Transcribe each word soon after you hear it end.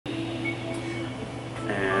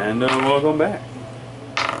And welcome back.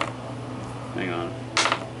 Hang on.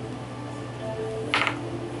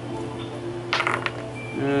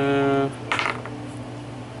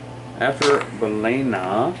 After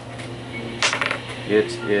Belena,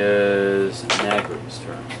 it is Nagri's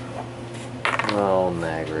turn. Oh,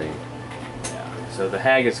 Nagri. Yeah. So the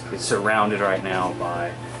hag is surrounded right now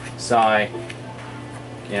by Sai,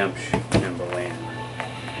 Gimsh, and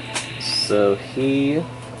Belena. So he...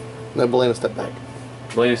 No, Belena, step back.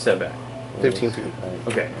 Belena, step back. 15 feet.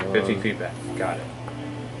 Okay, 15 feet back. Got it.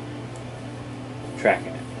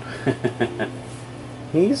 Tracking it.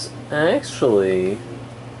 He's actually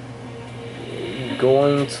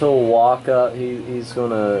going to walk up. He's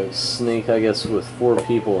going to sneak, I guess, with 4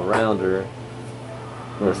 people around her.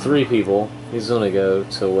 Or 3 people. He's going to go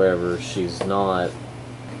to wherever she's not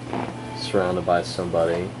surrounded by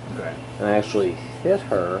somebody. Okay. And actually hit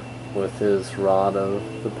her with his Rod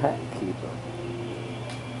of the Pack Keeper.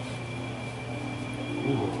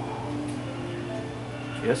 Ooh.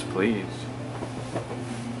 Yes, please.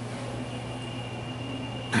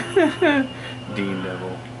 Dean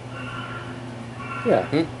Devil. Yeah.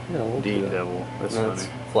 Yeah, we'll Dean do that. Devil. That's No, funny. it's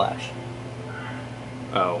Flash.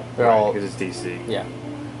 Oh, They're all- because it's DC. Yeah.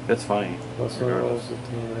 That's funny. Plus one Regardless. rolls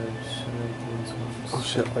of damage. Oh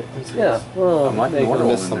shit, like this. Yeah, well, I'm liking make Wonder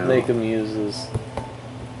him, Woman now. make him use his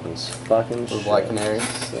fucking With shit. Black Canary.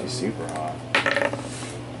 So- She's super hot.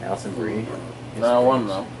 Allison Brie. No, one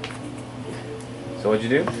though. So what'd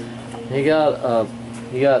you do? He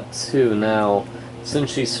got 2 now.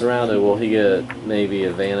 Since she's surrounded, will he get maybe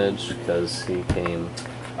advantage because he came?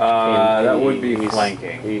 That would be he's-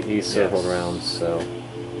 flanking. He circled Yes. around, so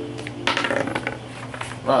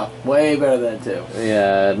Oh, way better than 2.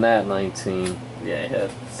 yeah, nat 19. Yeah, he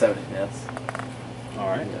had 70 hits. All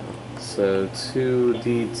right. So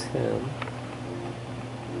 2d10.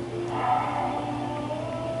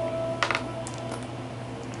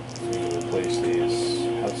 Replace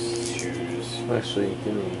these house shoes. Actually,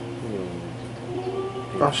 give me.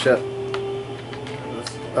 Oh shit.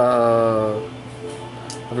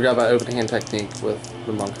 I forgot about open hand technique with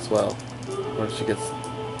the monk as well. Where she gets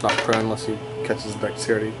knocked prone unless she catches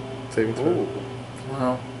dexterity saving throw.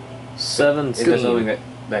 Well, 17. Is there something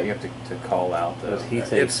that you have to call out though? But he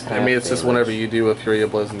takes It's, I half mean, it's just damage. whenever you do a Fury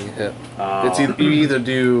of Blows and you hit. Oh. It's either, you either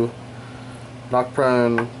do knock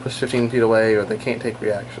prone, push 15 feet away, or they can't take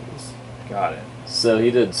reactions. Got it. So he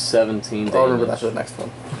did 17 damage. I'll remember that for the next one.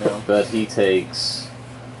 yeah. But he takes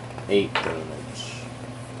 8 damage.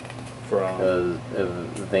 From Because of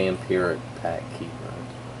Vampiric Pack Keeper.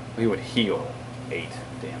 we would heal 8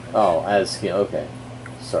 damage. Oh, as he. Okay.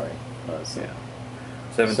 Sorry. Yeah.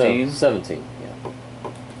 17. So, 17, yeah.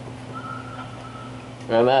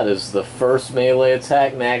 And that is the first melee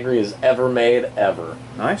attack Nagri has ever made, ever.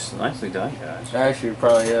 Nicely done, guys. Actually, it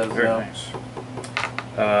probably is. Very yeah. nice.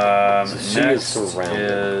 So she Next is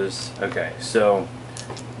surrounded. is okay. So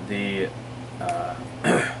the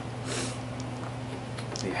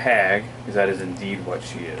the hag, because that is indeed what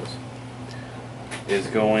she is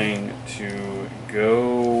going to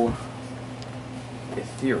go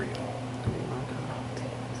ethereal.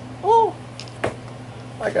 Oh!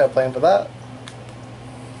 I got a plan for that.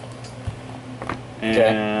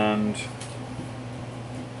 And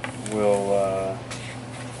we'll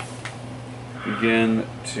begin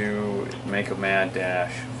to make a mad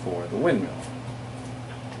dash for the windmill.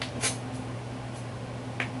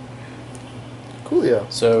 Coolio.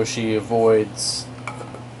 So she avoids.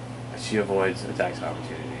 She avoids attacks of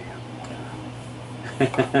opportunity.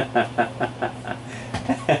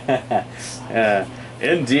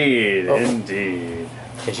 Indeed, Oh. indeed.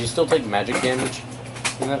 Can she still take magic damage?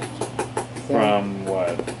 In that? From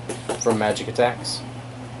what? From magic attacks?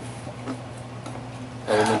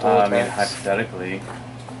 Elemental I mean, attacks? hypothetically.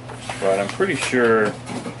 But I'm pretty sure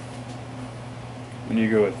when you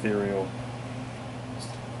go ethereal,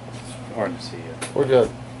 it's hard to see it. We're good.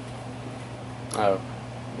 Oh.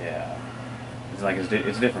 Yeah. It's like it's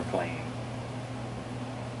a different plane.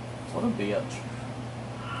 What a bitch.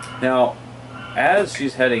 Now, as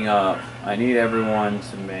she's heading up, I need everyone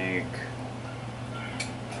to make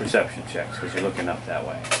perception checks because you're looking up that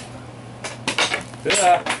way.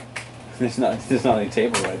 Ah! There's not any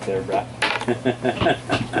table right there, bruh.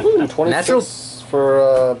 Ooh, 26 Natural-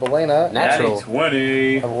 for Belena. Natural. Natty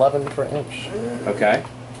 20. 11 for Inch. Okay.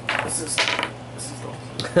 This is the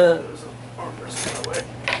there's an armrest in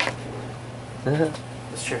my way.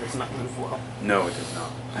 This chair does not move well. No, it does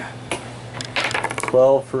not.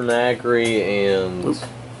 12 for Nagri and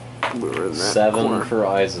We were in that 7 corner. for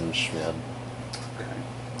Eisenschmidt.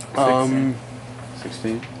 Okay.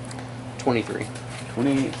 16. 16. 23.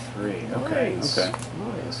 23. Okay. Nice. Okay.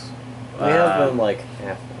 Nice. We have them like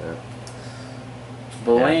half there.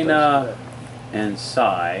 Belena and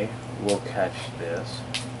Sai will catch this.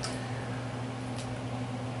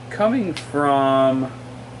 Coming from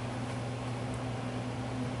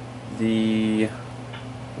the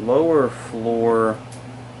lower floor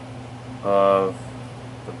of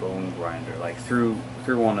the bone grinder, like through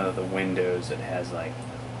one of the windows that has like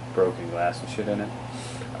broken glass and shit in it,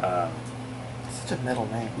 Such a metal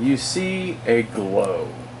name. you see a glow.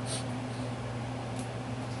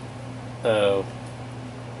 Oh.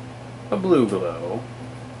 A blue glow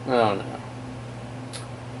Oh no.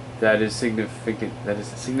 that is significant. That is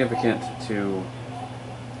significant to,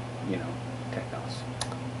 you know, Technos.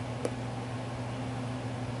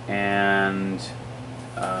 And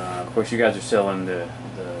of course, you guys are still in the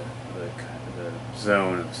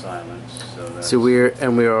zone of silence. So that's So we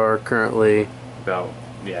are currently about,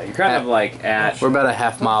 yeah. You're kind of like at, we're about a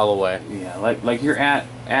half mile away. yeah, like you're at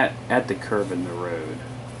the curve in the road.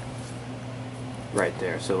 Right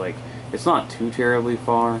there. So like it's not too terribly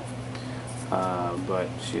far, but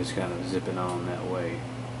she's kind of zipping on that way.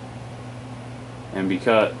 And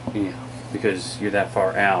because you're that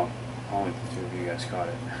far out, only the two of you guys caught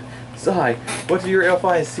it. Sai, what do your elf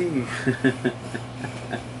eyes see?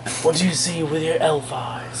 What do you see with your elf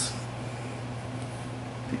eyes?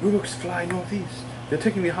 The Uruks fly northeast. They're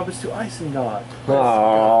taking the hobbits to Isengard.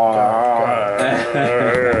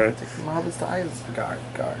 Take my hobbits to Isengard.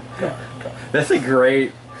 Guard. That's a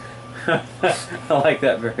great. I like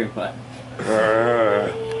that very much.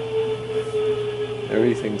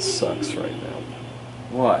 Everything sucks right now.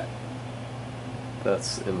 What?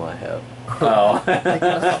 That's in my head. Oh.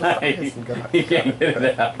 You can't get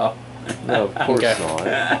it out. No, of course Okay.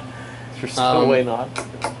 not. There's no way not.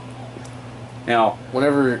 Now,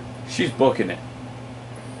 Whenever she's booking it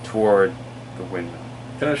toward the windmill.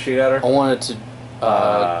 Can I shoot at I her? wanted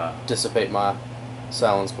to dissipate my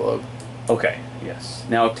silence globe. Okay, yes.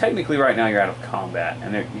 Now, technically, right now you're out of combat,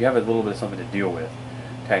 and you have a little bit of something to deal with,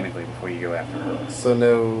 technically, before you go after her. So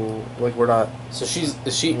no, like we're not. So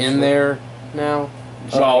is she in there now?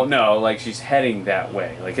 Well, no, like she's heading that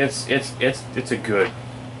way. Like it's a good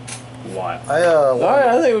while. Alright,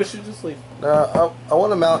 I think we should just leave. I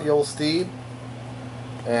want to mount your steed,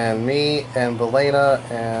 and me and Belena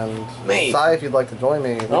and Me. Sai, if you'd like to join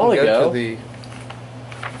me. We can wanna go. to the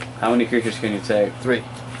How many creatures can you take? 3.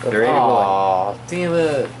 Three? Aw, damn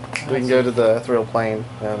it. We can go to the ethereal plane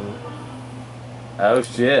and Oh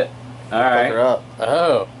shit! All fuck her right. up.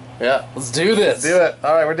 Oh, Yeah, let's do this. do it.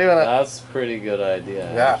 All right, we're doing it. That's a pretty good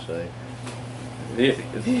idea, Yeah. actually.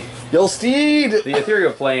 The Yo, steed.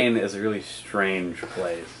 ethereal plane is a really strange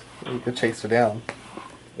place. You could chase her down.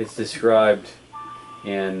 It's described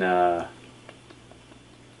in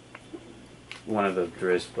one of the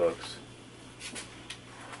Driz books.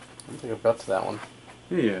 I don't think I've got to that one.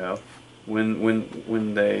 Yeah.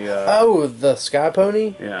 When they Oh, the sky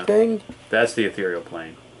pony yeah, thing. that's the ethereal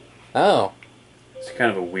plane. Oh, It's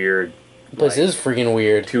kind of a weird, the place is freaking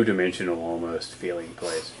weird. two-dimensional almost feeling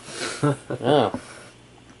place. Oh,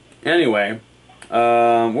 Anyway,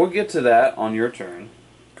 we'll get to that on your turn.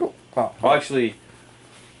 Cool. Oh, Well, actually,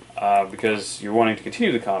 because you're wanting to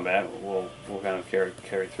continue the combat, we'll kind of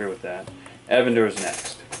carry through with that. Evander's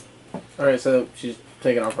next. Alright, so she's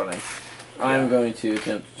taking off running. I'm going to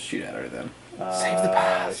attempt to shoot at her then. Save the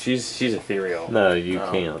pass. She's ethereal. No, you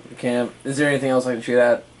No. can't. You can't. Is there anything else I can shoot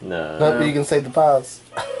at? No. no, but you can save the pies.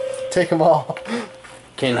 Take them all.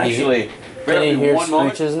 can Actually, can he hear one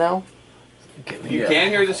moment. screeches now? You can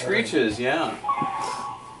hear the screeches, yeah.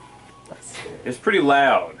 It's pretty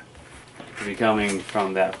loud to be coming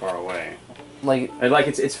from that far away. Like, Like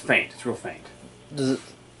it's faint. It's real faint. does it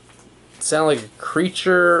sound like a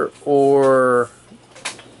creature or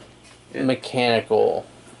It- mechanical?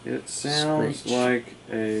 It sounds Screech. like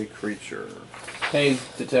a creature. Hey,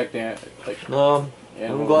 detecting like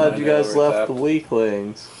I'm glad you guys left the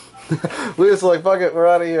weaklings. We just like, fuck it, we're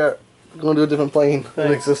out of here. We're going to a different plane of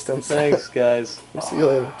Thanks. existence. Thanks, guys. We'll see you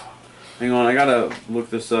later. Hang on, I gotta look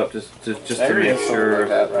this up just to There make is something sure. like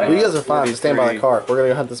that, right? Well, you guys are fine. Just stand by the 43, cart. We're going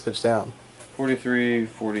to go hunt this bitch down. 43,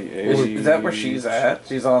 48. Is that where she's at?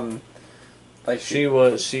 She's on. Like She's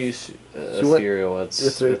went- ethereal.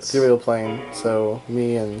 It's Ethereal plane. So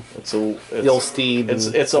me and it's a the old steed. it's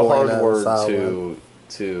and a hard Belena and word Sai went.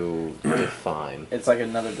 to define. It's like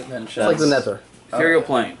another dimension. It's like the nether. Ethereal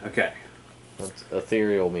plane. Okay. That's,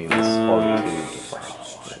 ethereal means hard to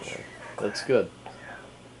define. That's good.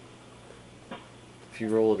 If you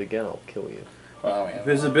roll it again, I'll kill you. Well, I mean,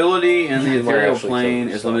 Visibility in the You might ethereal actually plane kill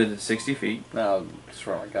is yourself. limited to 60 feet. no, just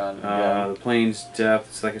throw my gun. The plane's depth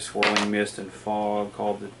is like a swirling mist and fog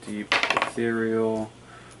called the deep ethereal.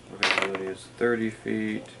 Visibility is 30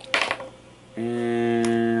 feet.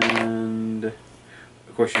 And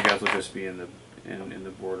of course you guys will just be in the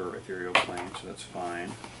border ethereal plane, so that's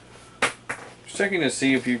fine. Just checking to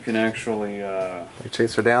see if you can actually You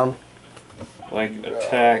chase her down. like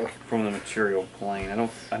attack from the material plane.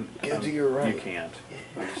 Gives you your right. You can't.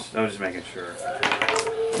 I was just making sure.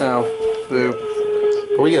 No. Boo.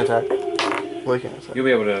 But we can attack. We can attack. You'll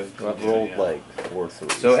be able to. I've rolled yeah. like 4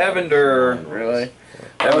 3s. So Evander, Really?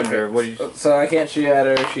 Evander, what do you? So I can't shoot at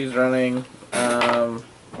her. She's running.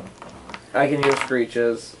 I can use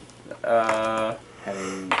screeches.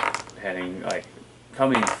 Heading like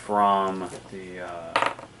coming from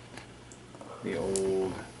the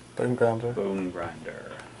old Bone grounder. bone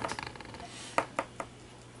grinder.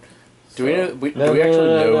 Do we know? Do we No, actually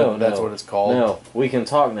know no, that that's no. what it's called? No, we can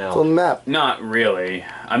talk It's now. on the map. Not really.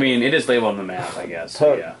 I mean, it is labeled on the map, I guess.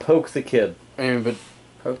 Yeah. Poke the kid. I mean, but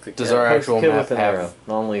Poke the does kid. our Poke actual the kid map with an have arrow.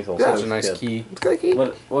 Non-lethal. Yeah, Poke such a the nice kid. key? It's got a key.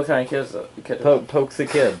 What kind of kid is it? Poke the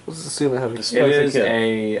kid. Let's just assume it has a Just key. It poke the is kid.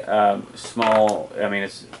 a small. I mean,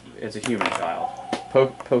 it's a human child.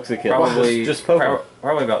 Poke the kid. Probably just poke him.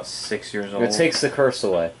 probably about 6 years old. It takes the curse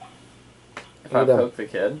away. If I Hold on. poke the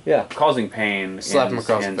kid? Yeah, causing pain. Slap him ends-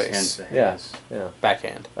 across the ends- face. ends the yeah, hands. yeah.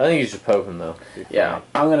 Backhand. I think you should poke him though. Be Yeah. fine.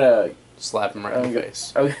 I'm gonna Slap him right in the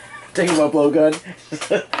face. take my blowgun.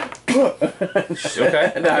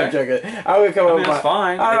 Okay. No, I'm joking. I'm gonna come I up mean, with that's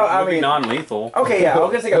fine. I don't- It I would be mean- non-lethal. Okay, yeah, I'm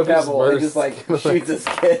gonna take a Hope he's pebble and worse. just like shoot this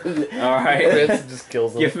kid. All right. It just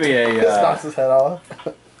kills him. Give me a. Just knocks his head off.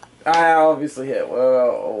 I obviously hit.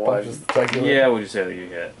 Well, one. Punches the jugular. Yeah, would you say that you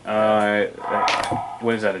hit?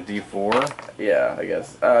 What is that? A D4? Yeah, I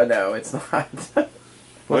guess. No, it's not. What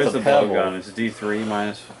What's is a the pebble? blowgun? It's a D3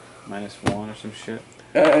 minus 1 or some shit.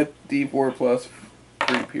 D4 plus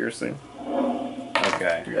 3 piercing.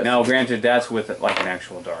 Okay. Yes. Now, granted, that's with like an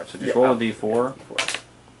actual dart. So just Yeah. roll a D4.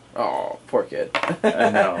 Oh, poor kid.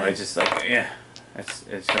 No, it's just like yeah, it's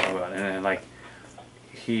so good. And then like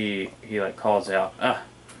he like calls out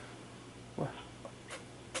what?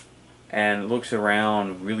 And looks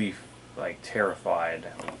around really like terrified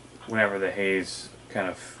whenever the haze kind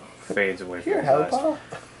of fades away from Here, his eyes. Hellpile.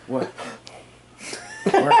 What?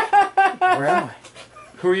 Where am I?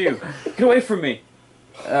 Who are you? Get away from me!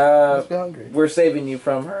 Must be hungry. We're saving you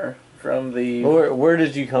from her. From the. Where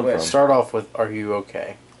did you come Wait, from? Start off with, "Are you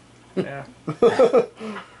okay?" Yeah.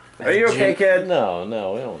 Are you okay, kid? No,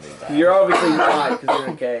 we don't need that. You're obviously not because you're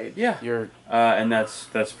in a cage. Yeah. You're And that's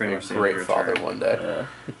pretty a much the end of great your father turn. one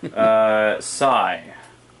day. Sigh.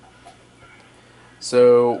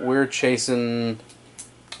 So we're chasing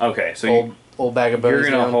Okay, so old bag of bones.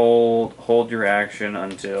 you're gonna down. hold your action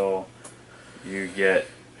until you get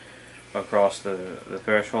across the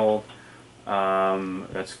threshold.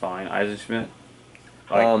 That's fine. Eisenschmidt.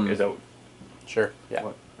 Is that Sure. Yeah.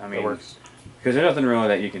 what I That mean? works. Because there's nothing really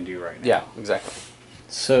that you can do right now. Yeah. Exactly.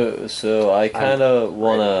 So I kind of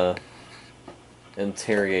want to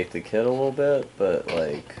interrogate the kid a little bit, but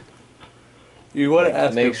like You want Like, to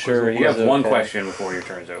ask make him sure You have He's one okay. question before your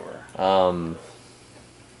turn's over.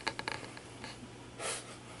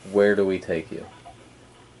 Where do we take you?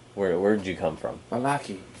 Where did you come from?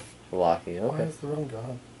 Malaki. Valaki. Why Okay. is the room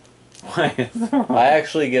gone? Why? I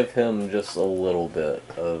actually give him just a little bit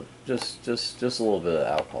of just a little bit of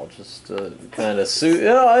alcohol, just to kind of soothe. You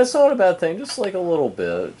know, it's not a bad thing. Just like a little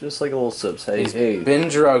bit, just like a little sips. Hey, He's hey. been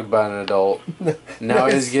drugged by an adult. Now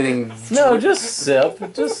he's getting. No, just sip.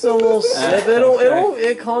 Just a little sip.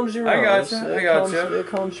 It calms your I nerves. gotcha, I It gotcha. calms- It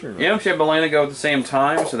calms your nerves. Yamcha and Belena go at the same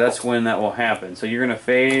time, so that's when that will happen. So you're gonna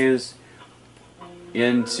phase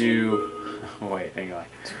into. Wait, hang on.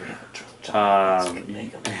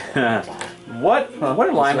 What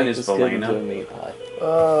alignment is Let's make this kid into a Belena? meat pie.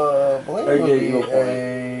 Blame Or would get be you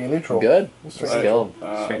a neutral. Good. Just Let's right. kill him.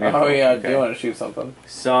 Straight Oh yeah, okay. do you want to shoot something?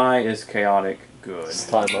 Psy is chaotic good. Let's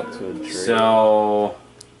tie him up to a tree. So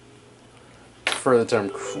For the term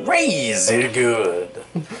crazy good.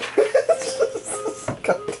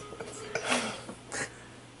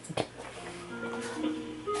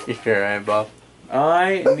 You're alright, Bob.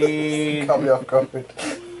 I need. Caught me off guard.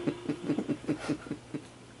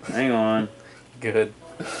 Hang on. Good.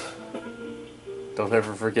 Don't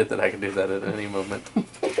ever forget that I can do that at any moment.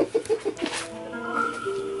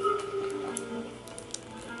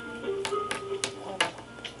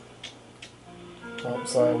 Oh, I'm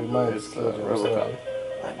sorry, we might have killed you. I'm Robocop. sorry.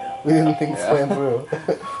 We didn't think this plan through.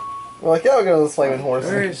 We're like, yeah, we're going to the flaming horse.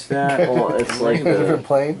 Where is that? Well, it's like Different a,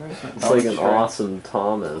 plane. it's like an awesome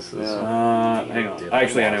Thomas. Hang on.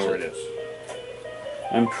 Actually, I know where it is.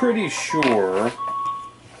 I'm pretty sure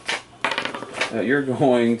that you're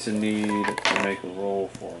going to need to make a roll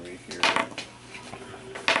for me here.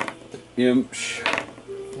 Imsh.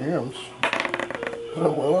 Imps.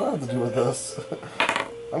 What do I have to do with this?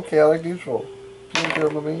 I'm chaotic neutral. You don't care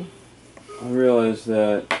about me? I realize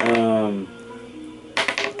that,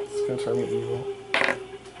 It's gonna turn me evil.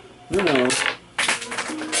 no.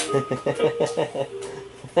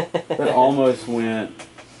 That almost went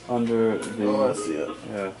under the. Oh, I see it.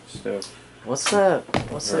 Yeah, stove. What's that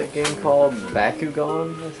game called?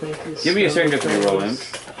 Bakugan, I think. Give me a serendipity roll, Imp.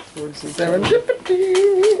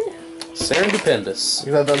 Serendipity! Serendipendous.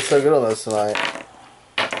 Because I've done so good on this tonight.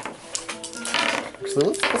 Actually,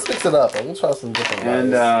 let's mix it up. I'm gonna try some different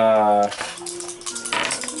And, guys.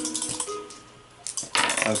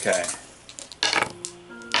 Okay.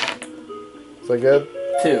 Is that good?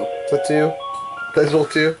 2. Is that 2? Guys roll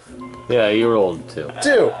 2? Yeah, you rolled 2.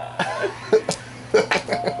 2!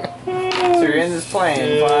 So you're in this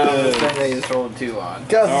plane, flying on this thing that you just rolled 2 on.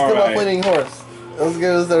 Guys, let's go about Alright. flaming horse. Let's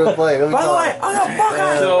go as there was playing. By the way, I'm gonna fuck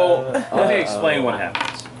out! So, let me explain what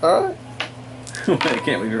happens. Alright. I can't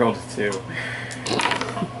believe you rolled a 2.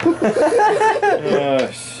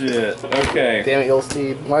 Oh, shit. Okay. Damn it, Yule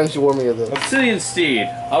Steed. Why didn't you warn me of this? Obsidian Steed.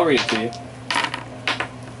 I'll read it to you.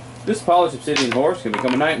 This polished obsidian horse can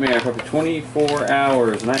become a nightmare for up to 24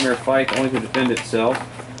 hours. A nightmare fight only to defend itself.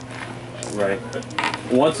 Right.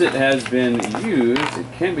 Once it has been used, it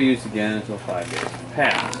can be used again until 5 days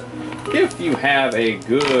pass. If you have a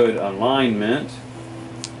good alignment,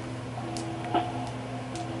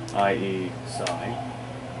 i.e. Psi,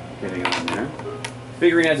 getting on there,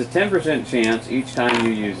 figuring has a 10% chance each time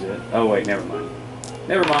you use it. Oh wait, never mind.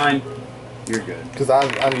 Never mind. You're good. Because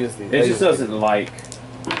I'm used to these. It just doesn't like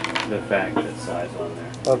the fact that Psi's on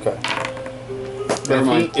there. Okay. Never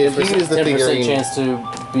mind. If he is the 10% figurine. chance to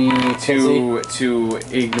be To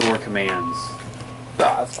ignore commands.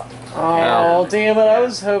 That's fine. Oh, damn it. I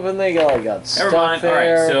was hoping they got stuck Never mind.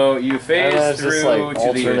 there. Alright, so you and phase then it's through just like to the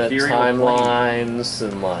alternate ethereal plane, timelines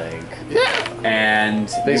and like and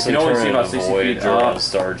you basically can only see turn about into 60 feet Voyager on up.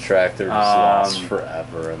 Star Trek. They're just lost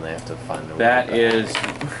forever, and they have to find their way That back. is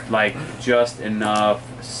like just enough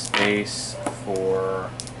space for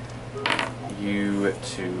you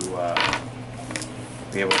to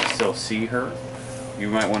be able to still see her. You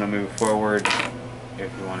might want to move forward if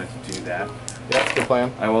you wanted to do that. Yeah, that's a good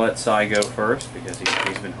plan. I will let Sai go first because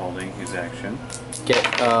he's been holding his action. Okay,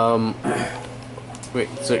 wait,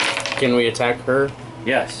 so can we attack her?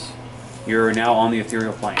 Yes, you're now on the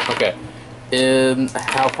ethereal plane. Okay.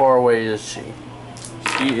 How far away is she?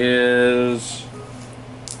 She is.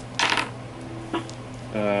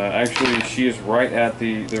 Actually, she is right at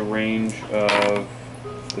the range of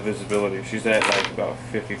the visibility. She's at like about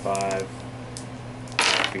 55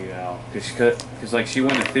 feet out. Because like she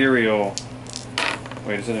went ethereal.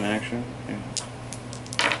 Wait, is it an action?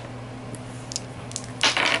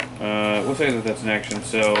 Yeah. We'll say that that's an action.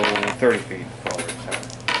 So 30 feet forward.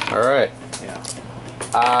 Sorry. Alright. Yeah.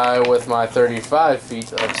 I, with my 35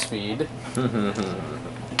 feet of speed,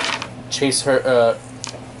 chase her,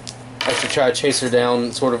 I should try to chase her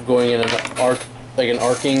down, sort of going in an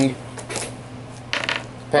arcing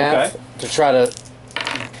path to try to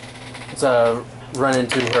run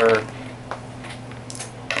into her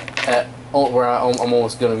at where I'm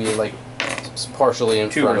almost going to be like partially in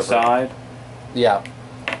To front her of her. side. Yeah,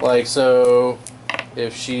 like so,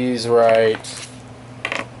 if she's right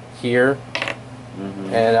here,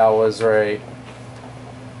 and I was right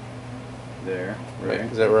There. Right.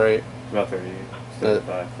 Right. Is that right? About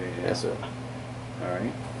 35 feet. Yeah. Yes, sir.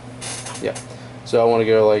 Alright. Yeah. So I want to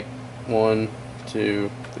go like 1,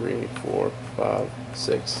 2, 3, 4, 5,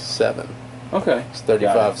 6, 7. Okay. It's Got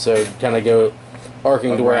 35. it. So kind of go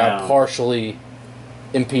arcing to where I Around. partially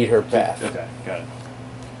impede her path Okay, got it.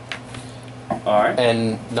 Alright.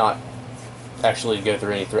 and not actually go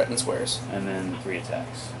through any threatened squares. And then 3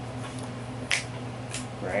 attacks.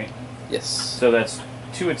 Right? Yes. So that's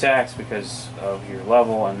 2 attacks because of your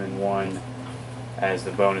level, and then 1 as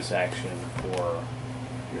the bonus action for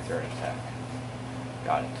your 3rd attack.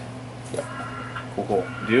 Got it. Yep. Cool.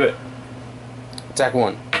 Do it. Attack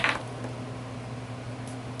 1.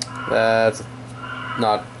 That's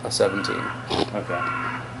not a 17. Okay.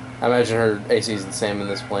 I imagine her AC is the same in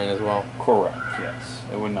this plane as well. Correct, yes.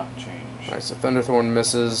 It would not change. Alright, so Thunderthorn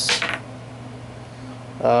misses.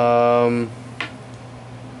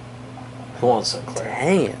 Who wants Sinclair?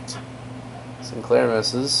 Dang it. Sinclair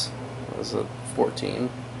misses. That was a 14.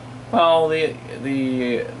 Well, the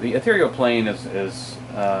ethereal plane is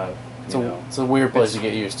It's a weird place to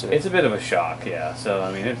get used to. it's a bit of a shock, yeah. So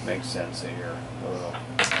I mean, it makes sense that you're a little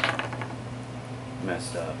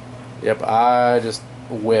messed up. Yep, I just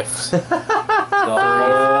whiffed.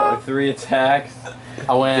 The 3 attacks.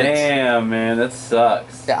 I went. Damn, man, that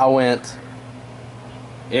sucks. Yeah, I went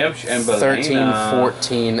Imp and 13, Belena.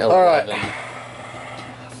 14, 11. All right.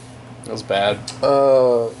 That was bad.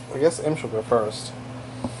 I guess M should go first.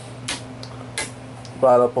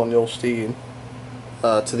 Right up on the old steed.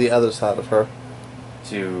 To the other side of her.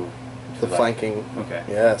 To The like- flanking. Okay.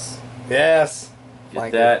 Yes. Yes.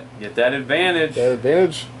 Get that advantage. That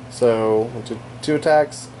advantage. So, we'll do 2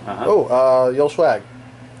 attacks. Uh-huh. Oh, yell swag.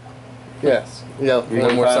 Yes. Yeah. You One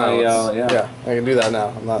can more finally silence. yell, Yeah, I can do that now.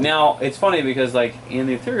 I'm not. Now it's funny because like in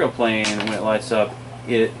the ethereal plane, when it lights up,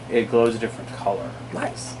 it glows a different color.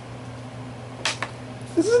 Nice.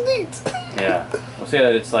 This is neat. Yeah, we'll say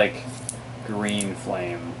that it's like green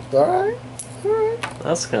flame. Alright. Alright.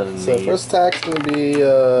 That's kind of So neat. first attack's going to be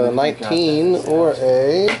got 19 that. or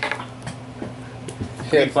a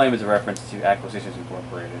Green hit. flame is a reference to Acquisitions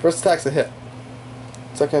Incorporated. First attack's a hit.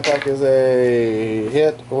 Second attack is a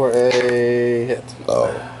hit or a hit.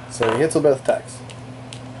 Oh. So he hits with both attacks.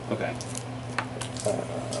 Okay.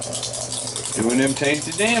 Doing them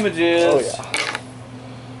tainted damages. Oh yeah.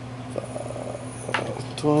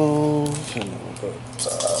 12. And then we'll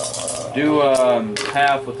go, Do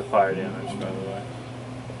half with the fire damage, by the way.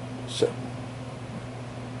 Sure.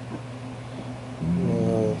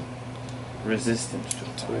 Resistance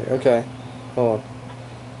to fire. Okay. Hold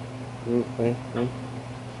on.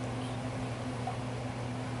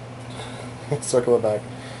 Circle it back.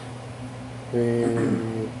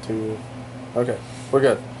 3, 2. Okay, we're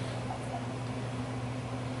good.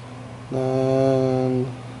 9,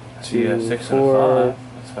 See, 2, 6 4, and a 5.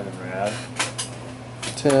 That's fucking rad.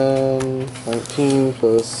 10, 19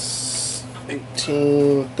 plus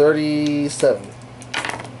 18, 37.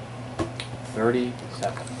 37.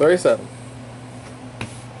 37.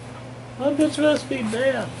 That bitch must be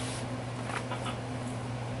bad.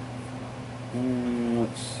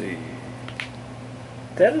 Let's see.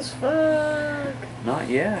 That is fuck. Not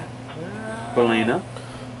yet. Belena.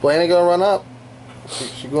 Blaney gonna run up.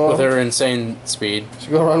 She With gonna her insane speed.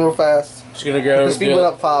 run real fast. She's gonna go. Her speed went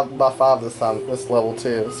up by 5 this time, this level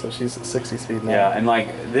too. So she's at 60 speed now. Yeah, and like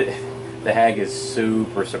the hag is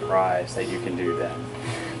super surprised that you can do that.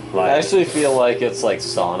 Like, I actually feel like it's like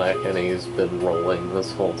Sonic and he's been rolling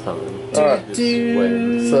this whole time. Alright. Just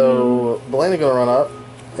waiting. So Blaney gonna run up,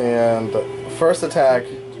 and first attack.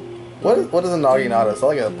 What is a naginata? Is that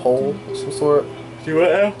like a pole of some sort? do what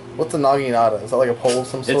now? What's a naginata? Is that like a pole of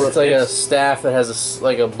some sort? It's like a staff that has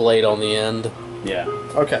like a blade on the end. Yeah,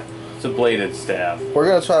 Okay. it's a bladed staff. We're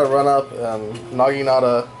gonna try to run up and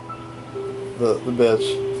naginata the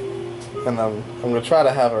bitch, and I'm gonna try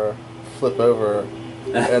to have her flip over,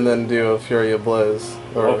 and then do a fury of blows,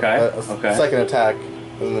 or Okay, a okay. second attack,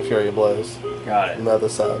 and then the fury of blows Got on it. the other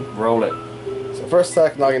side. Roll it. So first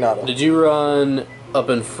attack naginata. Did you run up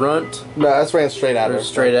in front? No, I just ran straight at Or her.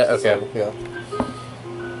 straight at- okay. So, yeah,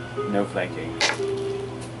 No flanking.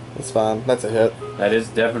 that's fine. That's a hit. That is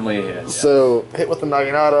definitely a hit. Yeah. So hit with the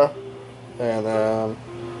naginata, and then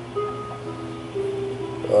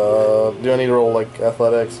do I need to roll like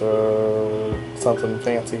athletics or something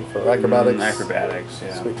fancy for acrobatics? Acrobatics.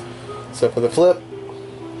 Yeah. Sweet. So for the flip,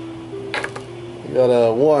 you got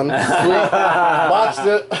a 1. Sweet. Botched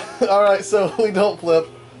it. All right, so we don't flip.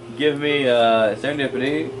 Give me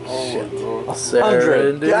serendipity. Shit.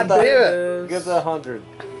 100. God damn it. Get that 100.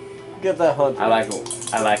 Get that 100.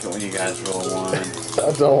 I like it when you guys roll 1.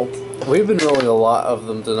 I don't. We've been rolling a lot of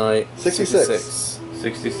them tonight. 66.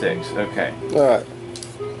 66. Okay. All right.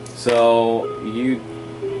 So you.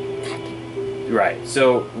 Right.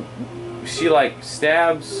 So she like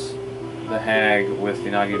stabs the hag with the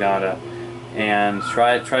naginata and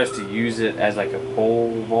tries to use it as like a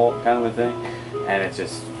pole vault kind of a thing, and it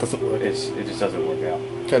just Doesn't work. it just doesn't work out.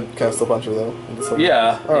 Can I still punch her though?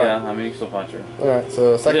 Yeah. All right. Yeah. I mean, you can still punch her. All right. So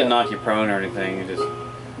It didn't second. knock you prone or anything. You just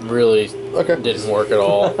Really Okay. didn't work at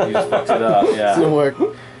all. you just fucked it up. Yeah. Didn't work.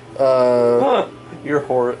 Your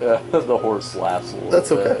horse, the horse laughs a little That's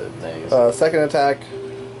bit. okay. Nice. Second attack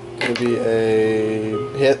gonna be a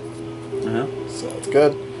hit. Uh-huh. So it's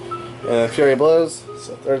good. And Fury Blows.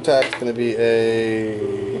 So third attack's gonna be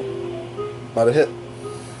not a hit.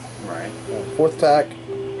 Right. Fourth attack.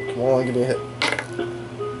 Come on, give me a hit.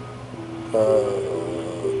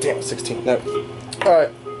 Damn it, 16. No. Alright,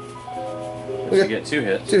 So you Okay. get 2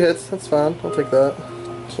 hits. 2 hits. That's fine. I'll take that.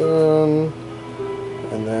 10.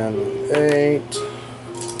 And then 8.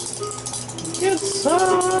 Get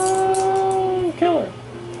some. kill her.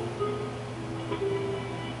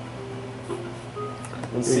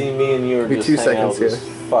 And see, me and you are Be just 2 hanging out seconds with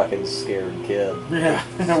this fucking scared kid. Yeah,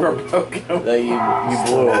 we're poking him. That you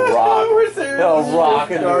blew a rock. We're serious. A rock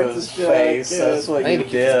into Darts his a shot, face. yeah. That's what I need you to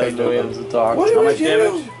keep this did page when we open. had to talk. What How did much we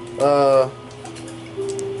damage?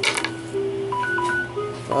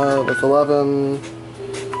 That's 11.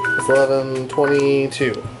 That's 11,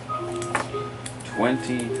 22.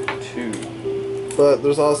 22. But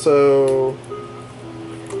there's also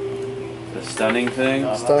The stunning thing?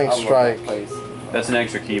 Stunning strike. That's an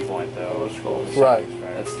extra key point, though. Right.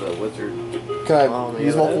 That's the wizard. Can I Oh, man,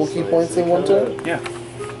 use multiple that's key nice. points in one turn? Yeah.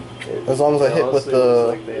 As long as I hit with Honestly, the...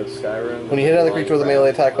 looks like they have Skyrim. When you hit another creature with a melee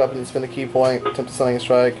attack weapon, spend a key point, attempt a stunning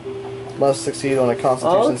strike. Must succeed on a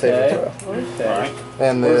Constitution saving throw. Okay. Alright.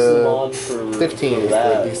 And Where's the the mod for 15 for is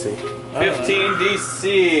that? the DC. 15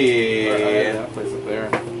 DC. That place up there.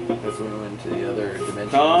 That's when we went to the other dimension.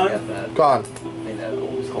 Con? We got that Gone. thing that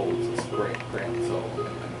always holds this grand soul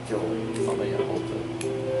and kill somebody that holds it.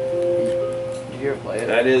 Did you ever play it?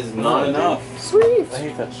 That is not enough. Sweet! I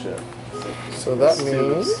hate that shit. So that It's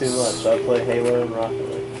means... too much. I play Halo and Rocket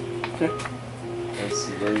League. That's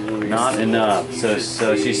literally Not enough. So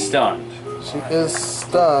she's stunned. She is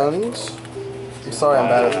stunned. I'm sorry I'm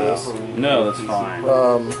bad at this. No, that's fine.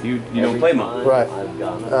 You don't play mode. Right. I've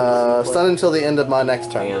gotten Stunned until the end of my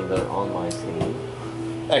next turn. and they're on my team.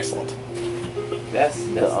 Excellent. That's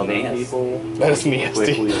The other people That is me,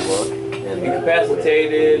 quickly SD. look and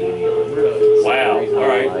Incapacitated. Wow. every time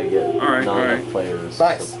Alright. I get Alright, not alright. enough players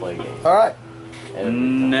Nice. to play games. Alright. Every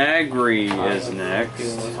time. Nagri is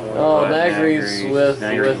next. Oh, But Nagri's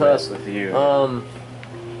with us. With you.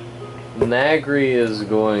 Nagri is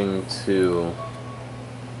going to.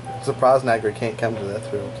 I'm surprised Nagri can't come to that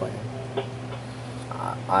through a plane.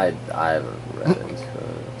 I haven't read into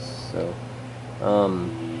it, so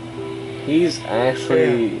he's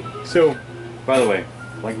actually So, by the way,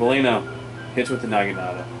 like Melina hits with the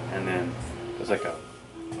Naginata, and then there's like a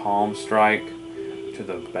palm strike to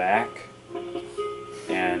the back,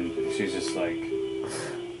 and she's just like,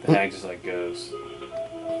 the hag just like goes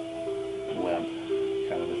limp,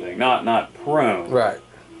 kind of a thing. Not prone, Right.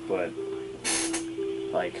 but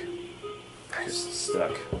like just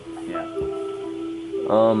stuck. Yeah.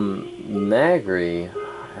 Nagri.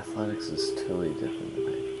 Athletics is totally different than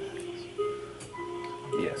acrobatics.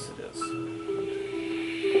 Yes, it is.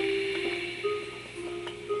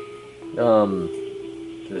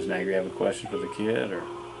 Does Nagri have a question for the kid, or?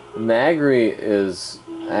 Nagri is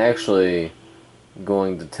actually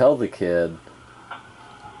going to tell the kid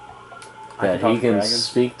I that can he talk can dragons?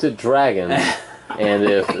 speak to dragons, and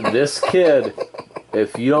if this kid,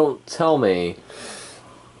 if you don't tell me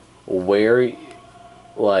where,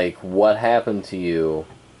 like, what happened to you,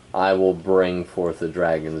 I will bring forth the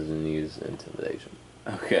dragons and use intimidation.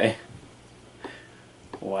 Okay.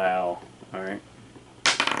 Wow. Alright.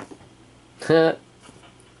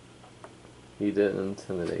 You didn't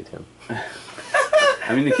intimidate him.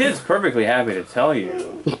 I mean, the kid's perfectly happy to tell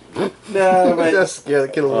you. No, but Just scare the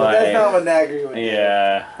kid a little Why? bit. that's not what Nagri would do.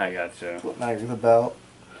 Yeah, I gotcha. What Nagri's about.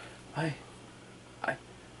 I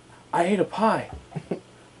ate a pie.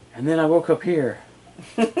 And then I woke up here.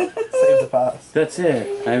 Save the past. That's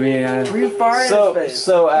it. I mean, Breathe fire in So, his face.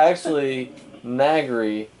 so actually,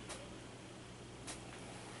 Nagri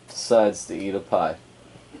decides to eat a pie.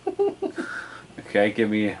 okay, give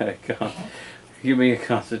me a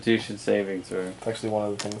Constitution saving throw. It's actually one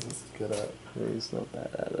of the things he's good at. He's not bad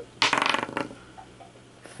at it.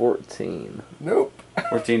 14. Nope.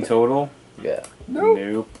 14 total? Yeah.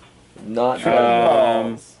 Nope. Not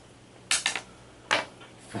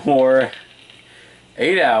For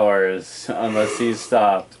 8 hours, unless he's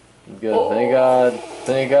stopped. good. Thank God.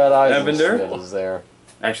 Thank God Evander? Eisenschmidt is there.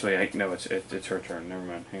 Actually, no, it's her turn. Never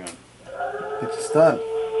mind. Hang on. Get you stunned.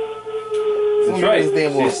 That's right. This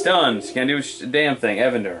damn She's wolf. stunned. She can't do a damn thing.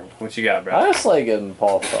 Evander, what you got, bro? I just like getting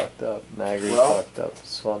Paul fucked up. Nagri Well- fucked up.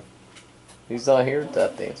 It's fun. He's not here at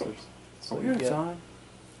Death Dancers. That's what you Weird get. time.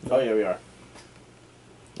 Oh yeah, we are.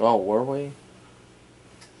 Oh, were we?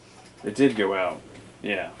 It did go out.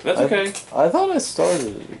 Yeah, that's okay. I thought I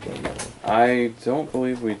started it again. I don't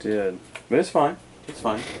believe we did, but it's fine. It's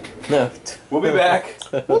fine. No. We'll be back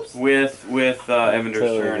with Evander's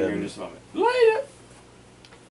Totally turn here in didn't. just a moment. Later.